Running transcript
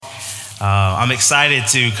I'm excited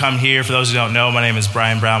to come here. For those who don't know, my name is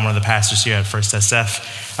Brian Brown, one of the pastors here at First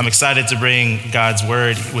SF. I'm excited to bring God's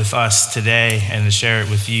word with us today and to share it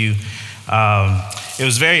with you. It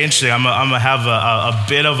was very interesting. I'm gonna have a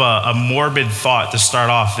bit of a morbid thought to start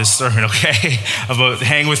off this sermon, okay? But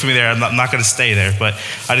hang with me there. I'm not going to stay there, but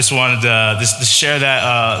I just wanted to share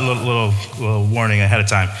that little warning ahead of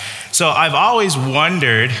time. So I've always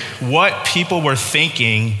wondered what people were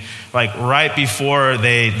thinking, like right before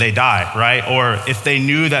they die, right? Or if they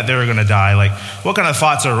knew that they were going to die, like what kind of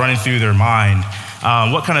thoughts are running through their mind?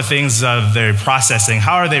 What kind of things they're processing?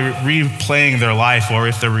 How are they replaying their life, or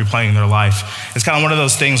if they're replaying their life? It's kind of one of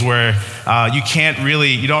those things where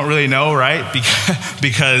you don't really know, right?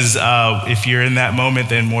 Because if you're in that moment,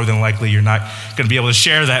 then more than likely you're not going to be able to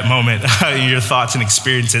share that moment, your thoughts and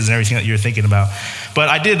experiences and everything that you're thinking about. But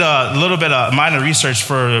I did a little bit of minor research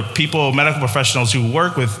for medical professionals who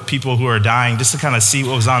work with people who are dying, just to kind of see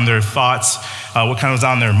what was on their thoughts, what kind of was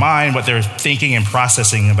on their mind, what they're thinking and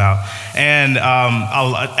processing about. And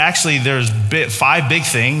actually, there's 5 big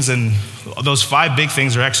things, and those 5 big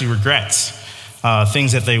things are actually regrets,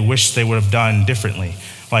 things that they wish they would have done differently.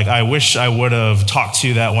 Like, I wish I would have talked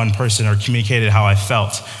to that one person or communicated how I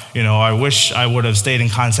felt. I wish I would have stayed in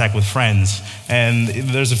contact with friends. And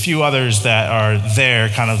there's a few others that are there,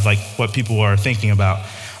 kind of like what people are thinking about.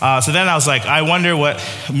 So then I was like, I wonder what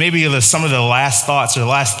maybe some of the last thoughts or the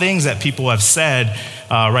last things that people have said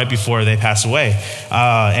right before they pass away.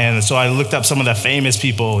 And so I looked up some of the famous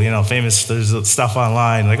people, there's stuff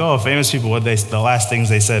online, like, famous people, the last things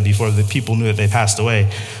they said before the people knew that they passed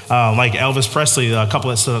away. Like Elvis Presley, a couple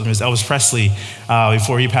that stood up to me is Elvis Presley,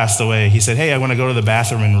 before he passed away, he said, hey, I want to go to the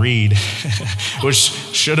bathroom and read, which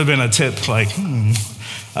should have been a tip, like,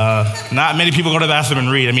 not many people go to the bathroom and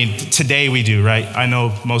read. I mean, today we do, right? I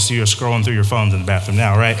know most of you are scrolling through your phones in the bathroom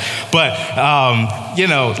now, right? But,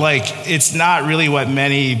 it's not really what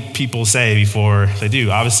many people say before they do.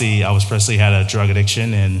 Obviously, Elvis Presley had a drug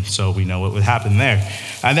addiction, and so we know what would happen there.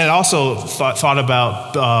 And then also thought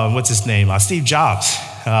about, what's his name? Steve Jobs.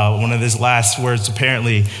 One of his last words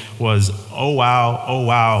apparently was, oh, wow, oh,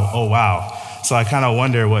 wow, oh, wow. So I kind of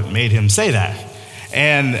wonder what made him say that.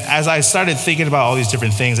 And as I started thinking about all these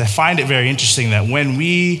different things, I find it very interesting that when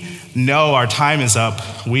we know our time is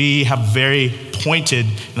up, we have very pointed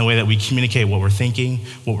in the way that we communicate what we're thinking,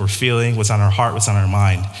 what we're feeling, what's on our heart, what's on our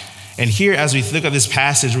mind. And here, as we look at this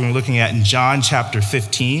passage we're looking at in John chapter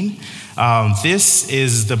 15, this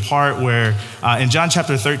is the part where, in John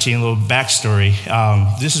chapter 13, a little backstory,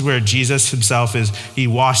 this is where Jesus himself he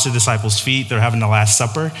washed the disciples' feet. They're having the Last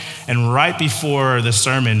Supper. And right before the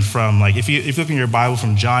sermon from, if you look in your Bible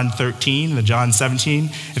from John 13 to John 17,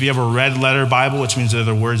 if you have a red letter Bible, which means they're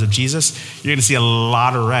the words of Jesus, you're going to see a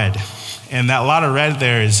lot of red. And that lot of red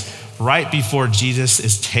there is right before Jesus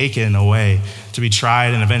is taken away to be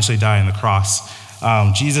tried and eventually die on the cross.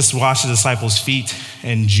 Jesus washed the disciples' feet,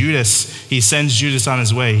 and he sends Judas on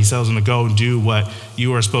his way. He tells him to go and do what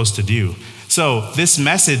you are supposed to do. So this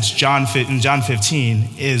message, in John 15,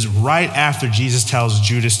 is right after Jesus tells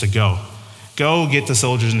Judas to go. Go get the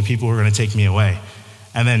soldiers and the people who are going to take me away.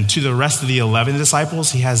 And then to the rest of the 11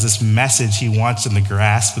 disciples, he has this message he wants them to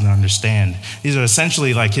grasp and understand. These are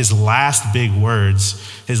essentially like his last big words,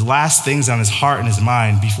 his last things on his heart and his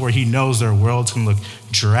mind before he knows their world's going to look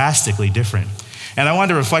drastically different. And I wanted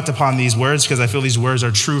to reflect upon these words because I feel these words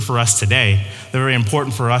are true for us today. They're very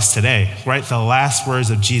important for us today, right? The last words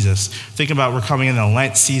of Jesus. Thinking about we're coming in the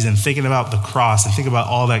Lent season, thinking about the cross, and thinking about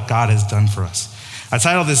all that God has done for us. I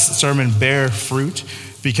titled this sermon, Bear Fruit,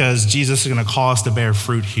 because Jesus is going to call us to bear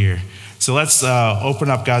fruit here. So let's open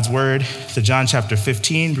up God's word to John chapter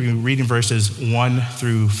 15. We're going to be reading verses 1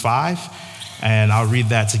 through 5, and I'll read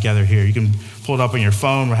that together here. You can pull it up on your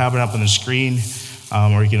phone. We're having it up on the screen,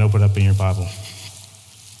 or you can open it up in your Bible.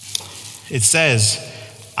 It says,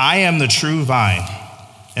 I am the true vine,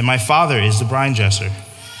 and my Father is the vine dresser.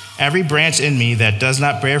 Every branch in me that does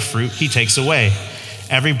not bear fruit, he takes away.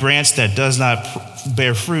 Every branch that does not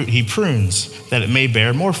bear fruit, he prunes, that it may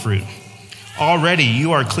bear more fruit. Already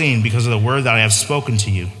you are clean because of the word that I have spoken to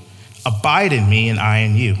you. Abide in me, and I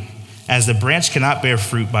in you. As the branch cannot bear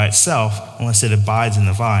fruit by itself unless it abides in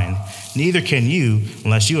the vine, neither can you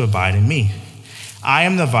unless you abide in me. I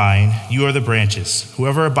am the vine, you are the branches.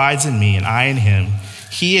 Whoever abides in me and I in him,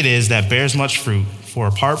 he it is that bears much fruit, for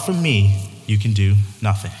apart from me, you can do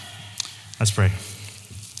nothing. Let's pray.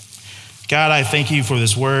 God, I thank you for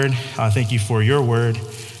this word. I thank you for your word.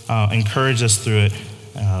 Encourage us through it,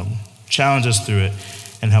 challenge us through it,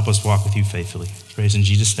 and help us walk with you faithfully. Praise in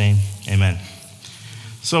Jesus' name, amen.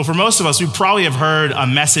 So for most of us, we probably have heard a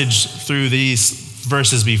message through these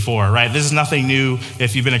verses before, right? This is nothing new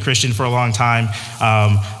if you've been a Christian for a long time.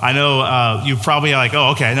 I know you probably are like,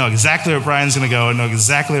 oh, okay, I know exactly where Brian's going to go, I know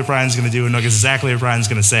exactly what Brian's going to do, I know exactly what Brian's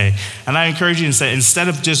going to say. And I encourage you to say, instead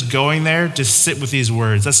of just going there, just sit with these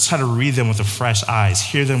words. Let's try to read them with a fresh eyes,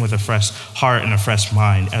 hear them with a fresh heart and a fresh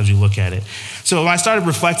mind as we look at it. So when I started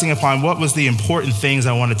reflecting upon what was the important things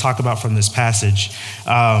I want to talk about from this passage,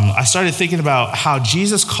 I started thinking about how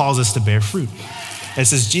Jesus calls us to bear fruit. It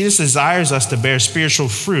says Jesus desires us to bear spiritual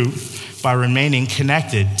fruit by remaining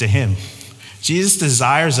connected to him. Jesus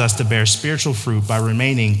desires us to bear spiritual fruit by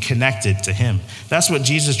remaining connected to him. That's what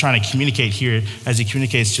Jesus is trying to communicate here as he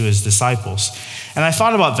communicates to his disciples. And I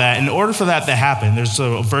thought about that. In order for that to happen, there's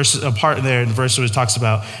a part there in the verse where it talks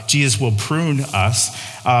about Jesus will prune us.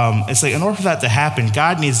 It's like in order for that to happen,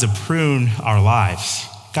 God needs to prune our lives.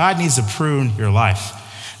 God needs to prune your life.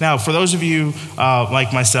 Now, for those of you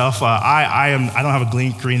like myself, I don't have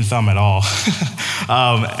a green thumb at all.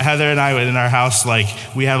 Heather and I in our house,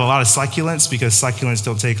 we have a lot of succulents because succulents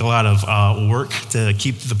don't take a lot of work to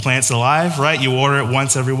keep the plants alive, right? You water it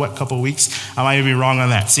once every couple of weeks. I might be wrong on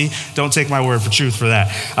that. See, don't take my word for truth for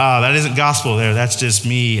that. That isn't gospel there. That's just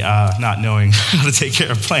me not knowing how to take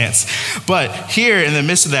care of plants. But here in the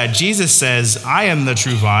midst of that, Jesus says, "I am the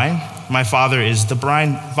true vine. My Father is the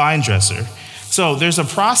vine dresser." So there's a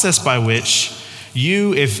process by which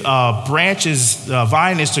if the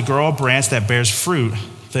vine is to grow a branch that bears fruit,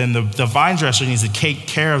 then the vine dresser needs to take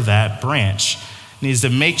care of that branch, needs to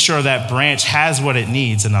make sure that branch has what it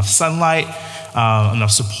needs, enough sunlight,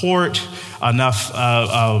 enough support, enough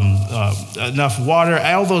water,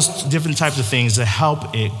 all those different types of things to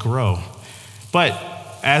help it grow. But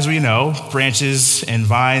as we know, branches and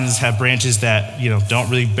vines have branches that don't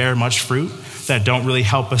really bear much fruit, that don't really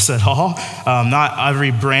help us at all. Not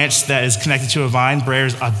every branch that is connected to a vine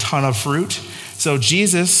bears a ton of fruit. So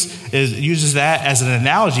Jesus uses that as an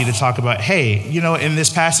analogy to talk about, hey, in this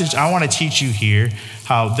passage, I want to teach you here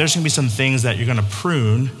how there's going to be some things that you're going to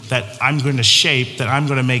prune, that I'm going to shape, that I'm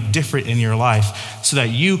going to make different in your life so that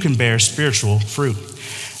you can bear spiritual fruit.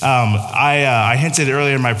 I hinted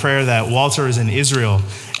earlier in my prayer that Walter is in Israel,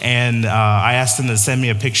 and I asked him to send me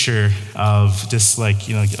a picture of just a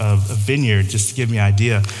vineyard, just to give me an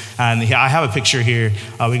idea. And I have a picture here.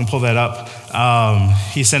 We can pull that up.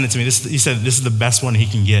 He sent it to me. He said this is the best one he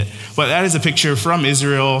can get. But that is a picture from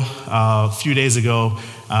Israel a few days ago.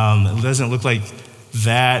 It doesn't look like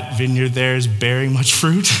that vineyard there is bearing much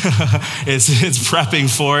fruit. it's prepping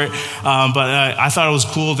for it. But I thought it was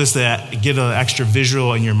cool just to get an extra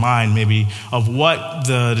visual in your mind maybe of what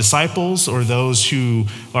the disciples or those who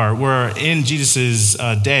were in Jesus's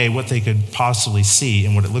day, what they could possibly see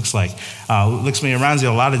and what it looks like. It reminds me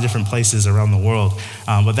of a lot of different places around the world.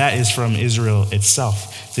 But that is from Israel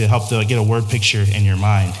itself to help to get a word picture in your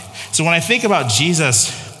mind. So when I think about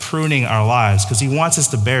Jesus pruning our lives, because he wants us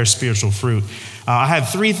to bear spiritual fruit, I have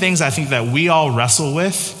three things I think that we all wrestle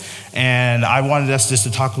with, and I wanted us just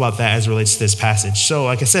to talk about that as it relates to this passage. So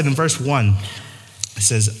like I said, in verse 1, it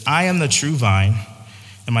says, "I am the true vine,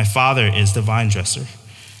 and my Father is the vine dresser.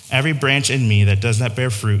 Every branch in me that does not bear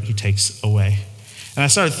fruit, he takes away." And I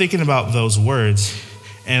started thinking about those words,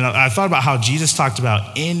 and I thought about how Jesus talked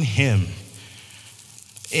about in him.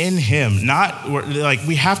 In him, not like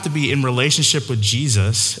we have to be in relationship with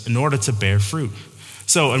Jesus in order to bear fruit.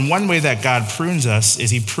 So, in one way that God prunes us is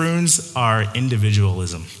he prunes our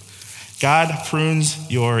individualism. God prunes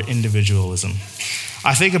your individualism.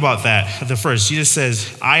 I think about that. The first, Jesus says,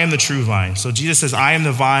 "I am the true vine." So Jesus says, "I am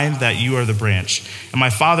the vine, that you are the branch. And my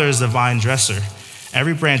Father is the vine dresser.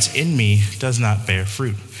 Every branch in me does not bear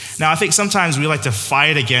fruit." Now, I think sometimes we like to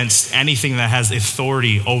fight against anything that has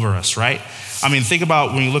authority over us, right? I mean, think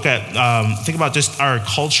about when you look at, think about just our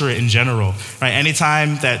culture in general, right?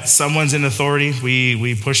 Anytime that someone's in authority,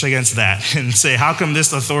 we push against that and say, how come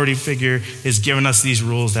this authority figure is giving us these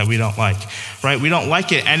rules that we don't like, right? We don't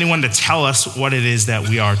like anyone to tell us what it is that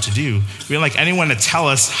we are to do. We don't like anyone to tell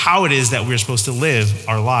us how it is that we're supposed to live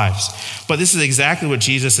our lives. But this is exactly what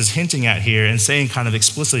Jesus is hinting at here and saying kind of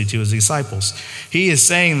explicitly to his disciples. He is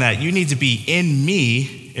saying that you need to be in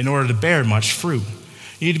me in order to bear much fruit.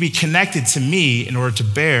 You need to be connected to me in order to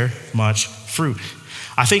bear much fruit.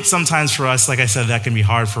 I think sometimes for us, like I said, that can be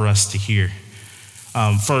hard for us to hear.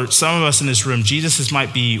 For some of us in this room, Jesus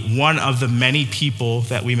might be one of the many people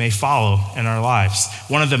that we may follow in our lives.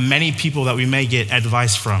 One of the many people that we may get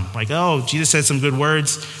advice from. Like, oh, Jesus said some good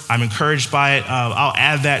words. I'm encouraged by it. I'll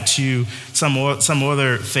add that to some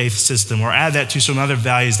other faith system or add that to some other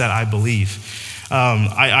values that I believe.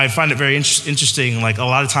 I find it very interesting, like a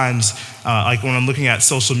lot of times, like when I'm looking at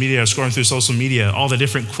social media or scrolling through social media, all the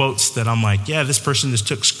different quotes that I'm like, yeah, this person just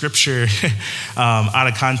took scripture out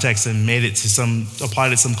of context and made it to applied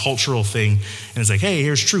it to some cultural thing. And it's like, hey,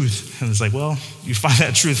 here's truth. And it's like, well, you find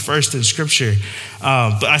that truth first in scripture.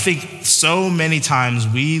 But I think so many times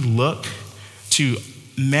we look to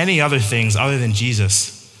many other things other than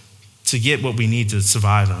Jesus to get what we need to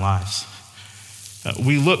survive in lives.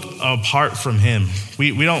 We look apart from him.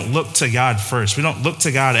 We don't look to God first. We don't look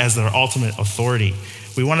to God as our ultimate authority.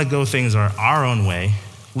 We want to go things our own way,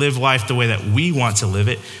 live life the way that we want to live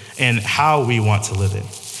it, and how we want to live it.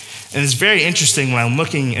 And it's very interesting when I'm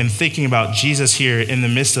looking and thinking about Jesus here in the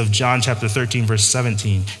midst of John chapter 13, verse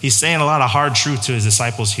 17. He's saying a lot of hard truth to his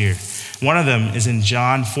disciples here. One of them is in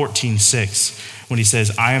John 14:6, when he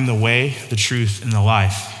says, I am the way, the truth, and the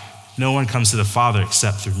life. No one comes to the Father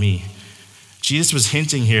except through me. Jesus was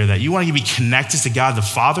hinting here that you want to be connected to God the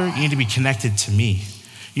Father, you need to be connected to me.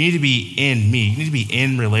 You need to be in me. You need to be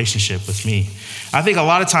in relationship with me. I think a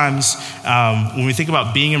lot of times when we think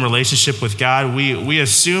about being in relationship with God, we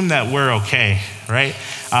assume that we're okay, right?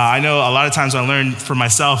 I know a lot of times I learned for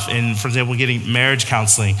myself in, for example, getting marriage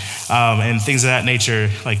counseling and things of that nature,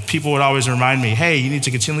 like people would always remind me, hey, you need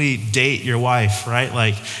to continually date your wife, right?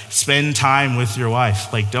 Like spend time with your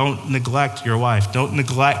wife. Like don't neglect your wife. Don't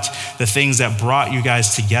neglect the things that brought you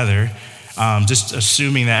guys together, just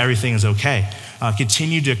assuming that everything is okay.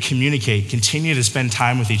 Continue to communicate, continue to spend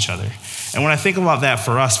time with each other. And when I think about that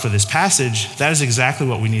for us, for this passage, that is exactly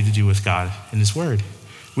what we need to do with God in his word.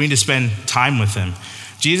 We need to spend time with him.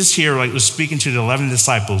 Jesus here was speaking to the 11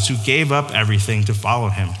 disciples who gave up everything to follow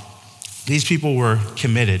him. These people were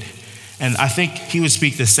committed. And I think he would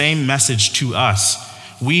speak the same message to us.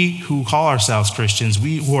 We who call ourselves Christians,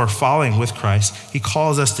 we who are following with Christ, he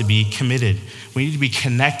calls us to be committed. We need to be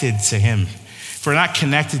connected to him. If we're not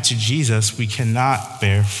connected to Jesus, we cannot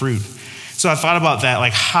bear fruit. So I thought about that,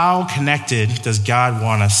 like how connected does God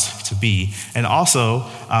want us to be? And also,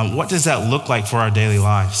 what does that look like for our daily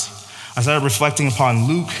lives? I started reflecting upon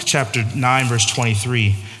Luke chapter 9, verse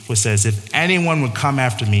 23, which says, if anyone would come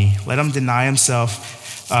after me, let him deny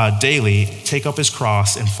himself daily, take up his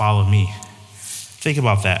cross and follow me. Think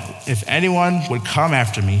about that. If anyone would come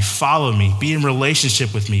after me, follow me, be in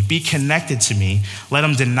relationship with me, be connected to me, let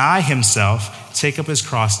him deny himself, take up his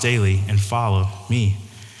cross daily, and follow me.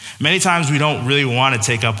 Many times we don't really want to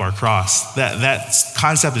take up our cross. That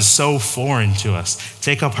concept is so foreign to us.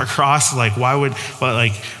 Take up our cross, like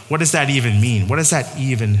what does that even mean? What does that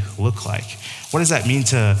even look like? What does that mean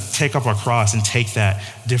to take up our cross and take that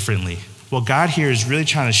differently? Well, God here is really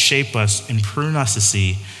trying to shape us and prune us to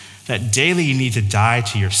see that daily you need to die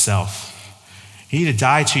to yourself. You need to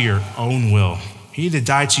die to your own will. You need to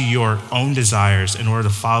die to your own desires in order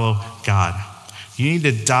to follow God. You need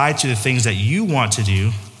to die to the things that you want to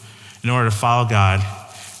do in order to follow God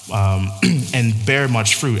and bear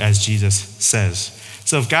much fruit, as Jesus says.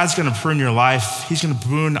 So if God's going to prune your life, he's going to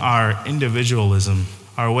prune our individualism,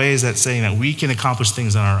 our ways that saying that we can accomplish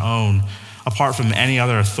things on our own apart from any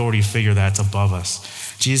other authority figure that's above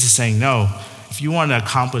us. Jesus is saying, no, if you want to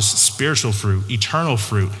accomplish spiritual fruit, eternal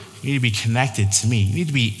fruit, you need to be connected to me. You need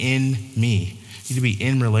to be in me. You need to be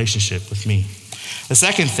in relationship with me. The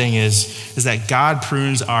second thing is that God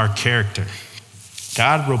prunes our character.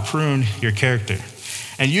 God will prune your character.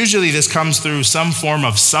 And usually this comes through some form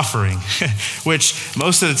of suffering, which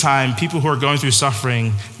most of the time people who are going through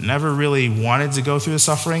suffering never really wanted to go through the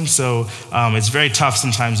suffering. So it's very tough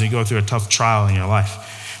sometimes when you go through a tough trial in your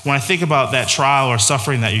life. When I think about that trial or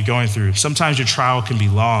suffering that you're going through, sometimes your trial can be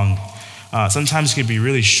long. Sometimes it can be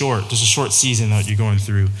really short, just a short season that you're going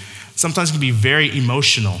through. Sometimes it can be very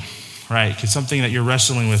emotional, right? It's something that you're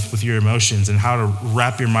wrestling with your emotions and how to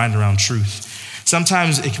wrap your mind around truth.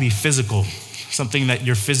 Sometimes it can be physical, something that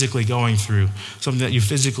you're physically going through, something that you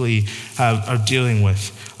physically are dealing with.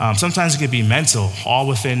 Sometimes it can be mental, all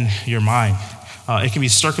within your mind. It can be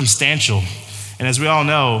circumstantial. And as we all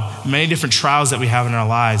know, many different trials that we have in our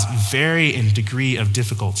lives vary in degree of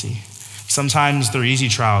difficulty. Sometimes they're easy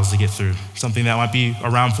trials to get through, something that might be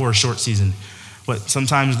around for a short season. But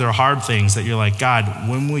sometimes there are hard things that you're like, God,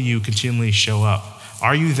 when will you continually show up?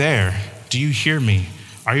 Are you there? Do you hear me?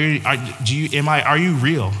 Are you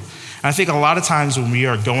real? And I think a lot of times when we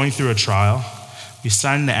are going through a trial, we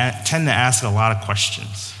tend to ask a lot of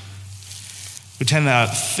questions. We tend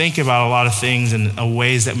to think about a lot of things in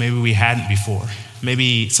ways that maybe we hadn't before.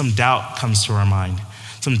 Maybe some doubt comes to our mind.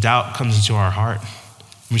 Some doubt comes into our heart.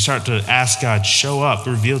 We start to ask God, show up,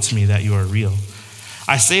 reveal to me that you are real.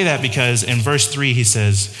 I say that because in verse 3,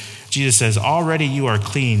 Jesus says, already you are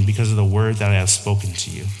clean because of the word that I have spoken to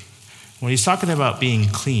you. When he's talking about being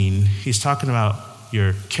clean, he's talking about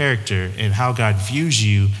your character and how God views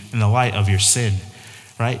you in the light of your sin,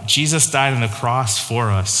 right? Jesus died on the cross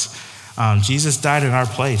for us. Jesus died in our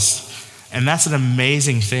place. And that's an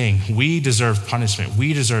amazing thing. We deserve punishment.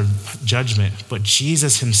 We deserve judgment. But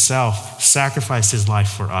Jesus himself sacrificed his life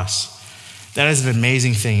for us. That is an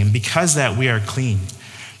amazing thing. And because of that, we are clean.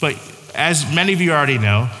 But as many of you already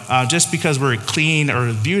know, just because we're clean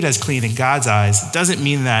or viewed as clean in God's eyes, doesn't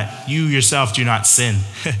mean that you yourself do not sin.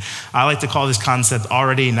 I like to call this concept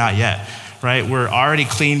already, not yet, right? We're already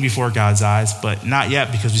clean before God's eyes, but not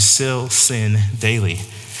yet because we still sin daily.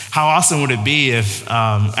 How awesome would it be if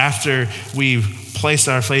after we placed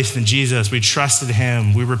our faith in Jesus, we trusted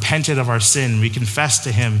him, we repented of our sin, we confessed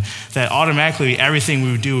to him, that automatically everything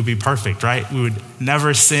we would do would be perfect, right? We would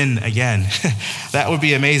never sin again. That would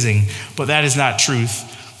be amazing, but that is not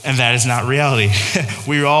truth, and that is not reality.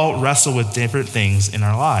 We all wrestle with different things in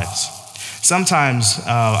our lives. Sometimes,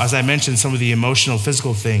 as I mentioned, some of the emotional,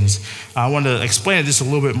 physical things, I want to explain it just a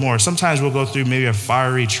little bit more. Sometimes we'll go through maybe a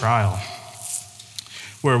fiery trial,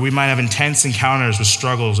 where we might have intense encounters with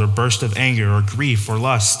struggles or bursts of anger or grief or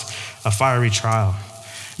lust, a fiery trial.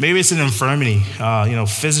 Maybe it's an infirmity,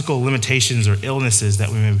 physical limitations or illnesses that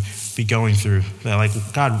we may be going through. That like,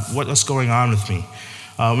 God, what's going on with me?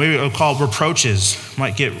 Maybe we'll call reproaches,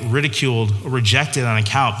 might get ridiculed or rejected on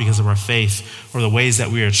account because of our faith or the ways that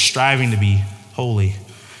we are striving to be holy.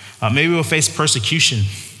 Maybe we'll face persecution,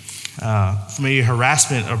 maybe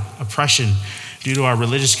harassment or oppression, due to our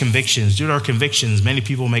religious convictions. Due to our convictions, many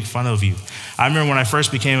people make fun of you. I remember when I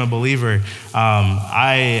first became a believer,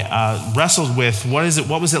 I wrestled with what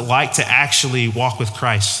was it like to actually walk with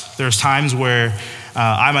Christ. There's times where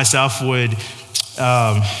I myself would,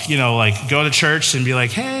 go to church and be like,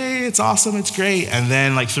 hey, it's awesome, it's great. And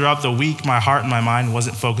then throughout the week, my heart and my mind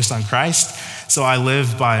wasn't focused on Christ. So I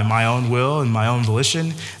lived by my own will and my own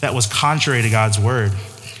volition that was contrary to God's word.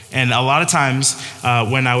 And a lot of times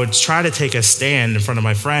when I would try to take a stand in front of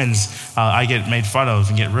my friends, I get made fun of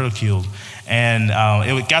and get ridiculed. And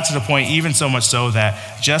it got to the point, even so much so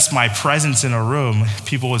that just my presence in a room,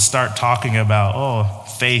 people would start talking about,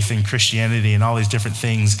 faith and Christianity and all these different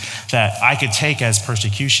things that I could take as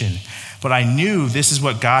persecution. But I knew this is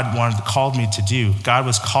what God called me to do. God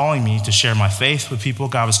was calling me to share my faith with people.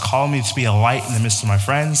 God was calling me to be a light in the midst of my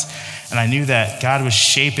friends. And I knew that God was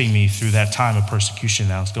shaping me through that time of persecution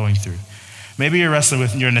that I was going through. Maybe you're wrestling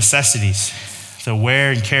with your necessities, the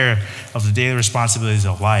wear and care of the daily responsibilities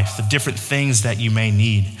of life, the different things that you may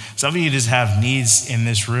need. Some of you just have needs in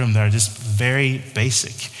this room that are just very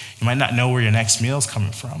basic. You might not know where your next meal is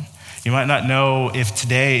coming from. You might not know if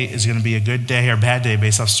today is going to be a good day or bad day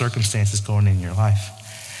based off circumstances going in your life.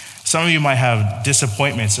 Some of you might have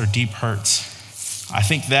disappointments or deep hurts. I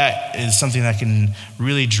think that is something that can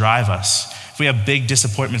really drive us. If we have big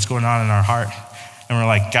disappointments going on in our heart, and we're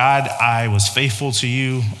like, God, I was faithful to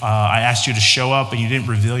you. I asked you to show up, and you didn't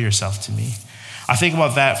reveal yourself to me. I think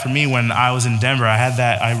about that for me when I was in Denver. I had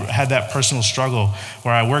that personal struggle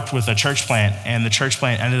where I worked with a church plant, and the church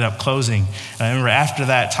plant ended up closing. And I remember after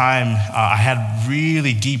that time, I had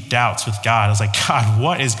really deep doubts with God. I was like, God,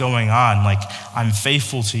 what is going on? I'm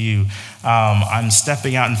faithful to you. I'm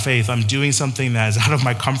stepping out in faith. I'm doing something that is out of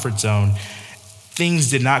my comfort zone. Things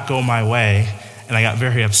did not go my way, and I got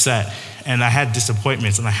very upset. And I had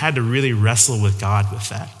disappointments, and I had to really wrestle with God with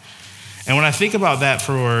that. And when I think about that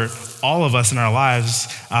for all of us in our lives,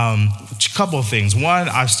 a couple of things. One,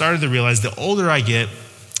 I've started to realize the older I get,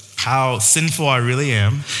 how sinful I really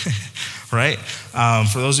am, right?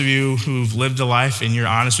 For those of you who've lived a life and you're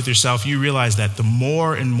honest with yourself, you realize that the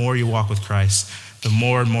more and more you walk with Christ, the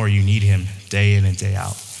more and more you need him day in and day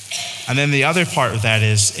out. And then the other part of that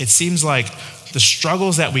is, it seems like the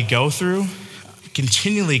struggles that we go through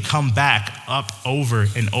continually come back up over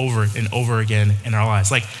and over and over again in our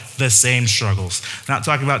lives, like the same struggles. Not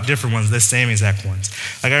talking about different ones, the same exact ones.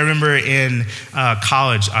 Like I remember in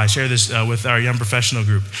college, I shared this with our young professional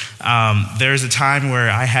group. There was a time where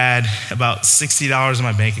I had about $60 in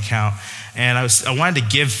my bank account, and I wanted to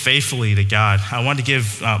give faithfully to God. I wanted to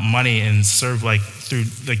give money and serve through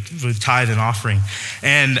the tithe and offering.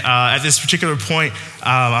 And at this particular point,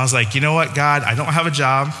 I was like, you know what, God, I don't have a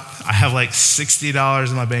job. I have $60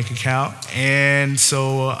 in my bank account. And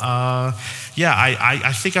so, I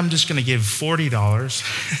think I'm just going to give $40,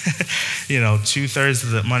 2/3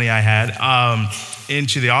 of the money I had,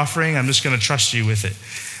 into the offering. I'm just going to trust you with it.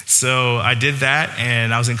 So I did that,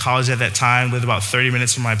 and I was in college at that time, lived about 30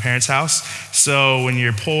 minutes from my parents' house. So when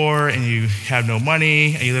you're poor and you have no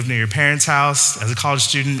money and you live near your parents' house, as a college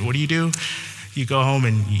student, what do? You go home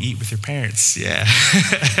and you eat with your parents. Yeah.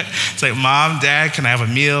 It's like, Mom, Dad, can I have a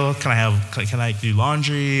meal? Can I do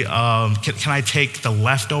laundry? Can I take the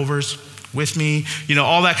leftovers with me?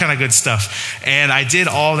 All that kind of good stuff. And I did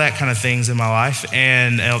all that kind of things in my life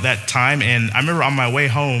and that time. And I remember on my way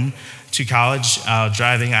home to college,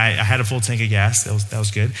 driving, I had a full tank of gas. That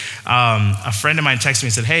was good. A friend of mine texted me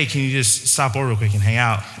and said, hey, can you just stop over real quick and hang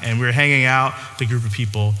out? And we were hanging out, the group of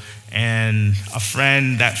people. And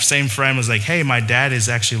that same friend was like, hey, my dad is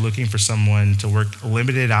actually looking for someone to work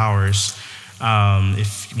limited hours.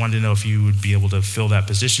 If you wanted to know if you would be able to fill that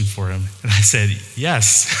position for him. And I said,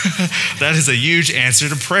 yes. That is a huge answer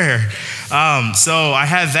to prayer. So I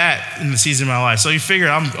had that in the season of my life. So you figure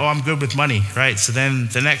I'm good with money, right? So then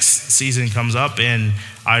the next season comes up and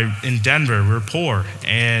in Denver, we're poor.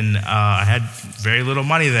 And I had very little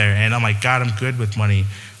money there. And I'm like, God, I'm good with money.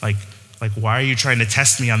 Like, why are you trying to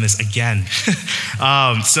test me on this again?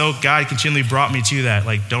 So God continually brought me to that.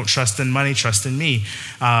 Like, don't trust in money, trust in me.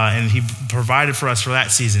 And he provided for us for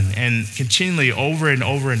that season. And continually over and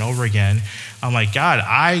over and over again, I'm like, God,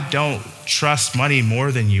 I don't trust money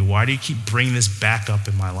more than you. Why do you keep bringing this back up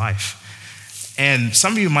in my life? And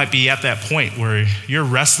some of you might be at that point where you're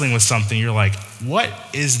wrestling with something. You're like, what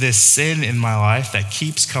is this sin in my life that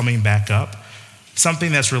keeps coming back up?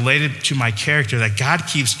 Something that's related to my character that God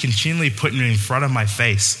keeps continually putting in front of my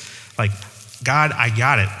face. Like, God, I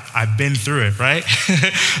got it. I've been through it, right?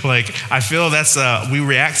 Like, I feel that's, we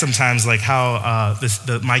react sometimes like how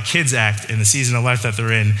my kids act in the season of life that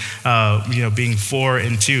they're in, being 4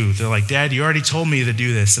 and 2. They're like, Dad, you already told me to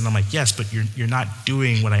do this. And I'm like, yes, but you're not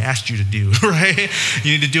doing what I asked you to do, right?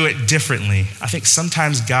 You need to do it differently. I think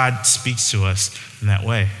sometimes God speaks to us in that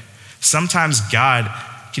way. Sometimes God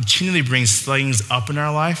continually brings things up in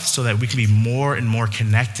our life so that we can be more and more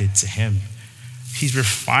connected to him. He's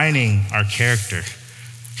refining our character.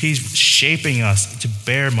 He's shaping us to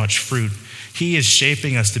bear much fruit. He is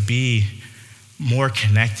shaping us to be more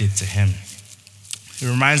connected to him. It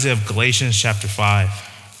reminds me of Galatians chapter 5,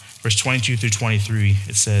 verse 22 through 23.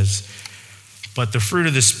 It says, but the fruit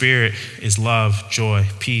of the Spirit is love, joy,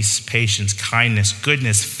 peace, patience, kindness,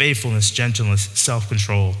 goodness, faithfulness, gentleness,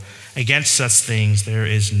 self-control. Against such things, there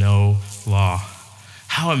is no law.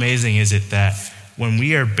 How amazing is it that when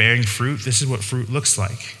we are bearing fruit, this is what fruit looks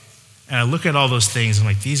like. And I look at all those things, and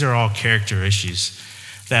I'm like, these are all character issues.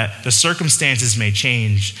 That the circumstances may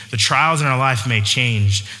change, the trials in our life may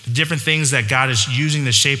change, the different things that God is using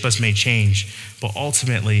to shape us may change, but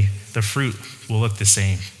ultimately, the fruit will look the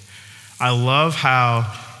same. I love how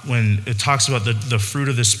when it talks about the fruit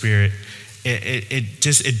of the Spirit,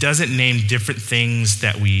 it doesn't name different things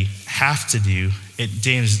that we have to do. It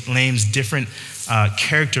names different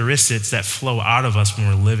characteristics that flow out of us when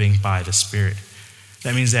we're living by the Spirit.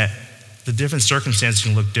 That means that the different circumstances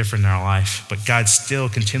can look different in our life, but God's still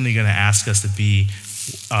continually going to ask us to be,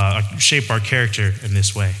 shape our character in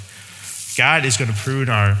this way. God is going to prune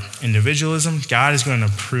our individualism. God is going to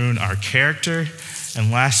prune our character.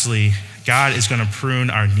 And lastly, God is going to prune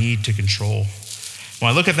our need to control. When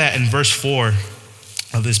I look at that in verse 4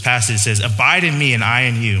 of this passage, it says, abide in me and I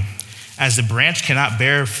in you. As the branch cannot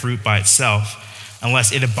bear fruit by itself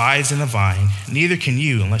unless it abides in the vine, neither can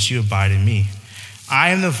you unless you abide in me. I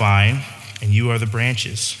am the vine and you are the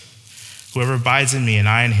branches. Whoever abides in me and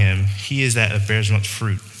I in him, he is that bears much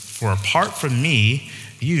fruit. For apart from me,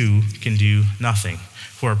 you can do nothing.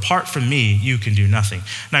 For apart from me, you can do nothing.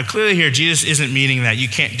 Now, clearly here, Jesus isn't meaning that you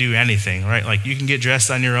can't do anything, right? Like you can get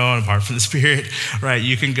dressed on your own apart from the Spirit, right?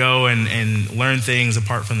 You can go and learn things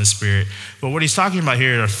apart from the Spirit. But what he's talking about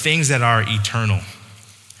here are things that are eternal.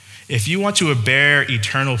 If you want to bear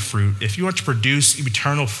eternal fruit, if you want to produce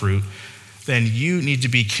eternal fruit, then you need to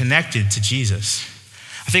be connected to Jesus.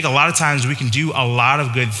 I think a lot of times we can do a lot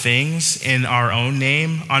of good things in our own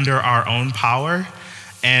name, under our own power,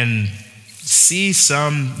 and see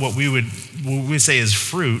what we would say is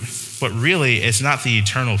fruit, but really it's not the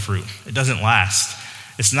eternal fruit. It doesn't last.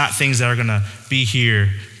 It's not things that are going to be here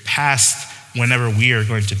past whenever we are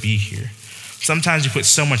going to be here. Sometimes we put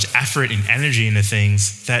so much effort and energy into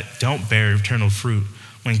things that don't bear eternal fruit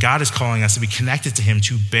when God is calling us to be connected to him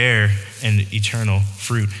to bear an eternal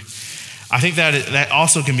fruit. I think that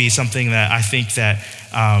also can be something that I think that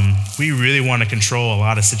we really want to control a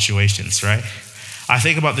lot of situations, right? I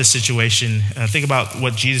think about this situation, and I think about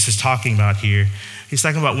what Jesus is talking about here. He's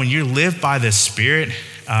talking about when you live by the Spirit,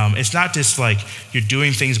 it's not just like you're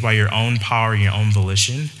doing things by your own power and your own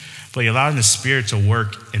volition, but you're allowing the Spirit to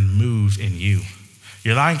work and move in you.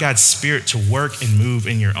 You're allowing God's Spirit to work and move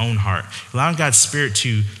in your own heart. You're allowing God's Spirit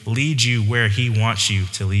to lead you where he wants you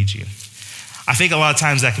to lead you. I think a lot of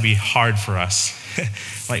times that can be hard for us.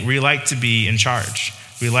 Like, we like to be in charge.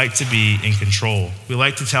 We like to be in control. We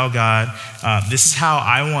like to tell God, this is how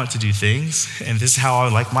I want to do things, and this is how I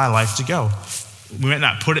would like my life to go. We might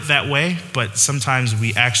not put it that way, but sometimes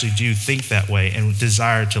we actually do think that way and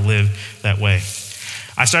desire to live that way.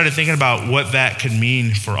 I started thinking about what that could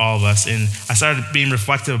mean for all of us, and I started being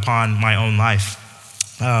reflective upon my own life.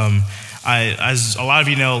 As a lot of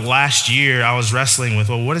you know, last year I was wrestling with,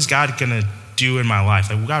 well, what is God going to do in my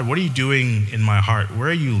life? Like, God, what are you doing in my heart? Where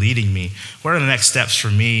are you leading me? What are the next steps for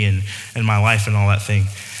me and my life and all that thing?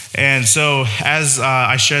 And so as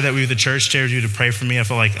I shared that with the church, shared you to pray for me, I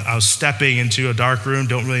felt like I was stepping into a dark room,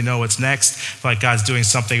 don't really know what's next. I feel like God's doing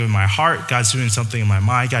something in my heart. God's doing something in my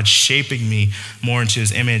mind. God's shaping me more into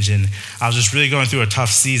his image. And I was just really going through a tough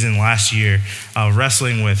season last year,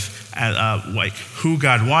 wrestling with like who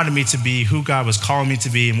God wanted me to be, who God was calling me to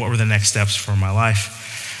be, and what were the next steps for my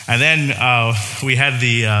life. And then we had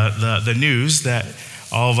the news that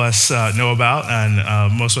all of us know about,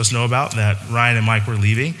 and most of us know about, that Ryan and Mike were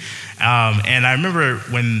leaving. And I remember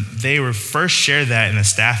when they were first shared that in a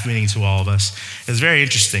staff meeting to all of us, it was very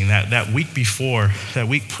interesting that week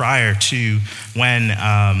prior to when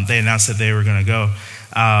they announced that they were going to go.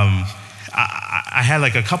 I had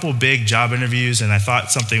like a couple big job interviews, and I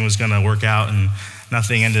thought something was going to work out, and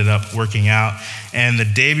nothing ended up working out. And the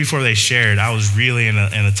day before they shared, I was really in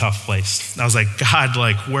a tough place. I was like, God,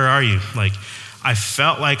 like, where are you? Like, I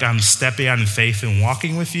felt like I'm stepping out in faith and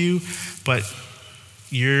walking with you, but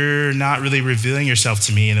you're not really revealing yourself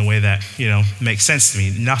to me in a way that, makes sense to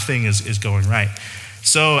me. Nothing is going right.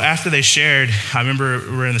 So after they shared, I remember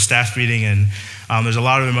we were in the staff meeting, and there's a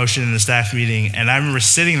lot of emotion in the staff meeting. And I remember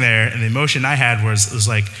sitting there, and the emotion I had was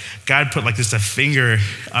like, God put like just a finger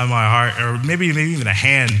on my heart, or maybe even a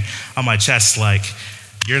hand on my chest, like,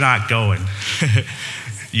 you're not going.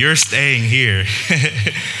 You're staying here.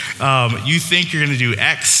 You think you're going to do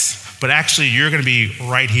X, but actually you're going to be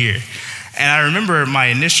right here. And I remember my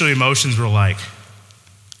initial emotions were like,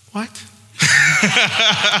 what?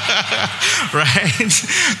 Right?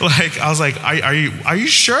 Like, I was like, are you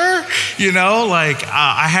sure?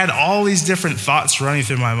 I had all these different thoughts running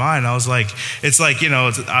through my mind. I was like, it's like,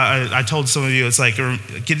 I told some of you, it's like getting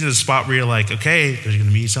to the spot where you're like, okay, there's going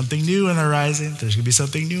to be something new on the horizon. There's going to be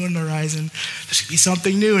something new on the horizon. There's going to be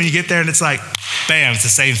something new. And you get there and it's like, bam, it's the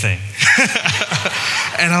same thing.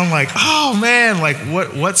 And I'm like, oh man, like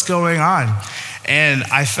what's going on? And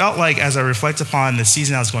I felt like as I reflect upon the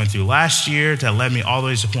season I was going through last year that led me all the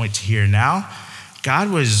way to the point to here now, God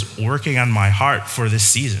was working on my heart for this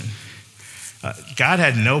season. God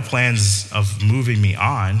had no plans of moving me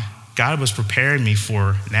on. God was preparing me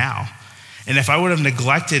for now. And if I would have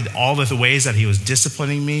neglected all the ways that he was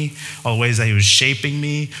disciplining me, all the ways that he was shaping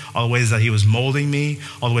me, all the ways that he was molding me,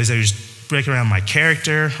 all the ways that he was breaking around my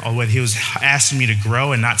character, all the way he was asking me to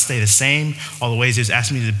grow and not stay the same, all the ways he was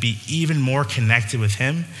asking me to be even more connected with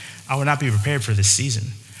him, I would not be prepared for this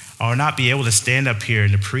season. I would not be able to stand up here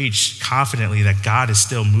and to preach confidently that God is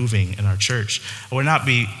still moving in our church. I would not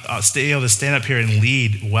be able to stand up here and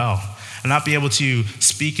lead well. I would not be able to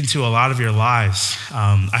speak into a lot of your lives.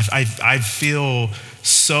 I feel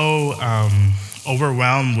so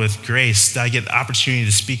overwhelmed with grace that I get the opportunity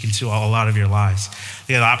to speak into a lot of your lives.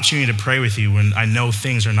 I get the opportunity to pray with you when I know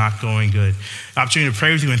things are not going good. Opportunity to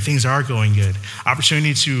pray with you when things are going good.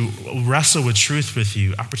 Opportunity to wrestle with truth with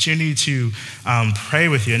you. Opportunity to pray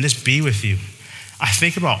with you and just be with you. I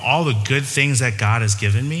think about all the good things that God has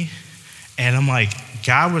given me, and I'm like,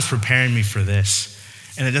 God was preparing me for this.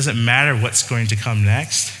 And it doesn't matter what's going to come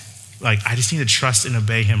next. Like, I just need to trust and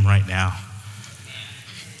obey him right now.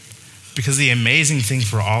 Because the amazing thing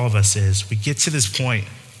for all of us is we get to this point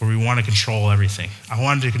where we want to control everything. I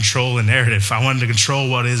wanted to control the narrative. I wanted to control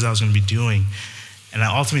what it is I was going to be doing. And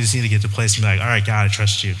I ultimately just need to get to a place and be like, all right, God, I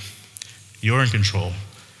trust you. You're in control.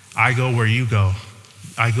 I go where you go.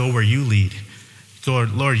 I go where you lead.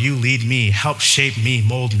 Lord, you lead me. Help shape me,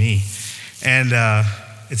 mold me. And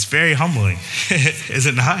it's very humbling, is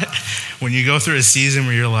it not? When you go through a season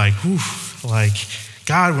where you're like, whew, like,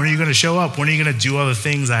 God, when are you going to show up? When are you going to do all the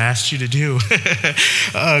things I asked you to do?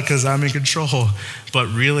 Because I'm in control. But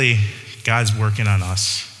really, God's working on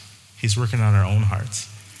us. He's working on our own hearts.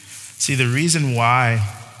 See, the reason why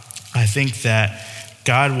I think that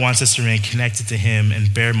God wants us to remain connected to him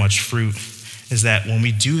and bear much fruit is that when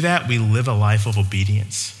we do that, we live a life of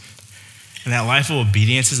obedience. And that life of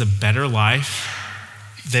obedience is a better life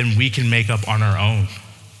than we can make up on our own.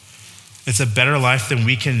 It's a better life than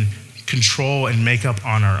we can control and make up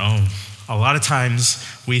on our own. A lot of times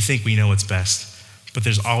we think we know what's best, but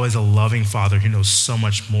there's always a loving Father who knows so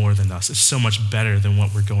much more than us. It's so much better than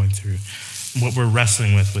what we're going through, what we're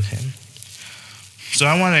wrestling with him. So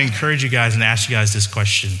I want to encourage you guys and ask you guys this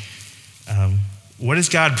question. What is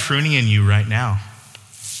God pruning in you right now?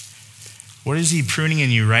 What is he pruning in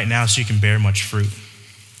you right now so you can bear much fruit?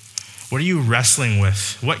 What are you wrestling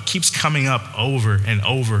with? What keeps coming up over and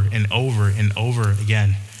over and over and over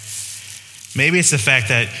again? Maybe it's the fact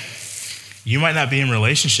that you might not be in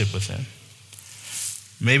relationship with him.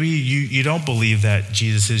 Maybe you don't believe that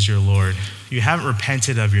Jesus is your Lord. You haven't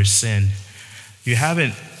repented of your sin. You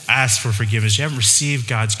haven't asked for forgiveness. You haven't received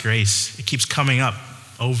God's grace. It keeps coming up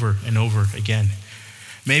over and over again.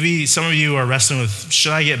 Maybe some of you are wrestling with,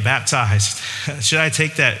 should I get baptized? Should I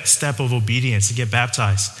take that step of obedience and get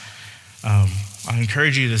baptized? I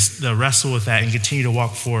encourage you to wrestle with that and continue to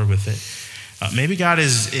walk forward with it. Maybe God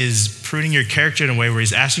is pruning your character in a way where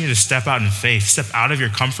he's asking you to step out in faith, step out of your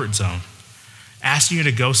comfort zone, asking you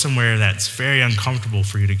to go somewhere that's very uncomfortable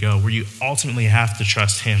for you to go, where you ultimately have to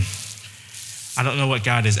trust him. I don't know what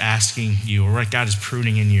God is asking you or what God is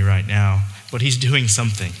pruning in you right now, but he's doing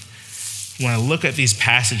something. When I look at these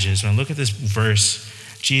passages, when I look at this verse,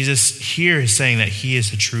 Jesus here is saying that he is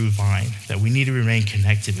the true vine, that we need to remain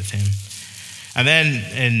connected with him. And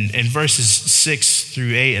then in verses 6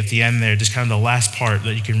 through 8 at the end there, just kind of the last part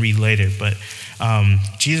that you can read later, but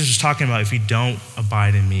Jesus was talking about if you don't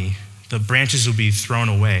abide in me, the branches will be thrown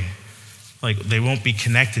away. Like they won't be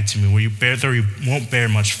connected to me, where you won't bear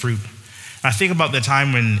much fruit. I think about the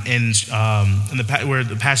time when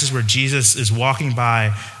the passage where Jesus is walking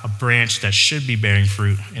by a branch that should be bearing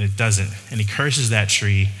fruit and it doesn't, and he curses that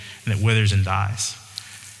tree and it withers and dies.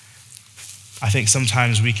 I think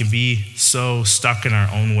sometimes we can be so stuck in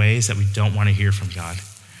our own ways that we don't want to hear from God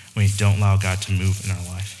when we don't allow God to move in our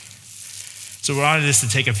life. So we wanted just to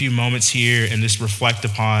take a few moments here and just reflect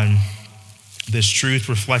upon this truth,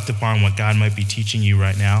 reflect upon what God might be teaching you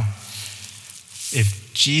right now.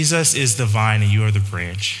 If Jesus is the vine and you are the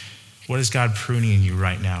branch, what is God pruning in you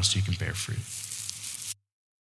right now so you can bear fruit?